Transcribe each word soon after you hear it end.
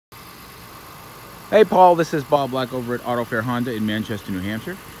Hey Paul, this is Bob Black over at Auto Fair Honda in Manchester, New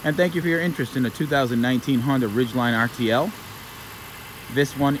Hampshire. And thank you for your interest in the 2019 Honda Ridgeline RTL.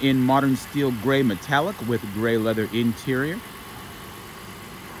 This one in modern steel gray metallic with gray leather interior.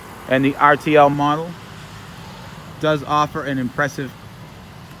 And the RTL model does offer an impressive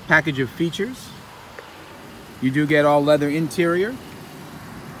package of features. You do get all leather interior,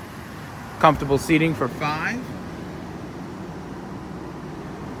 comfortable seating for 5,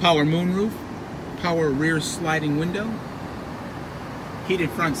 power moonroof, power rear sliding window, heated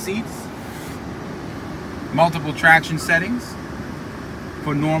front seats, multiple traction settings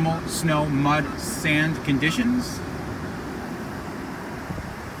for normal snow, mud, sand conditions,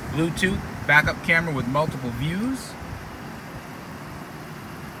 Bluetooth backup camera with multiple views,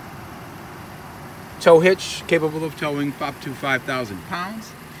 tow hitch capable of towing up to 5,000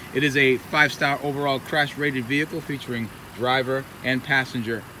 pounds. It is a 5-star overall crash rated vehicle featuring driver and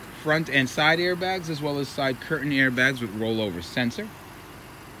passenger front and side airbags, as well as side curtain airbags with rollover sensor.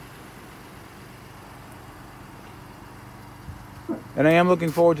 And I am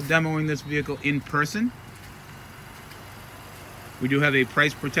looking forward to demoing this vehicle in person. We do have a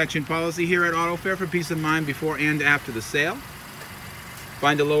price protection policy here at Auto Fair for peace of mind before and after the sale.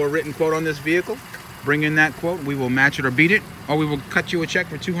 Find a lower written quote on this vehicle, bring in that quote, we will match it or beat it, or we will cut you a check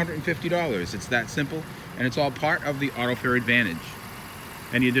for $250. It's that simple, and it's all part of the Auto Fair advantage.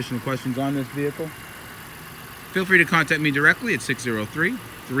 Any additional questions on this vehicle? Feel free to contact me directly at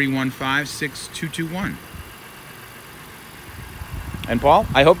 603-315-6221. And Paul,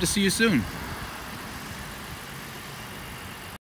 I hope to see you soon.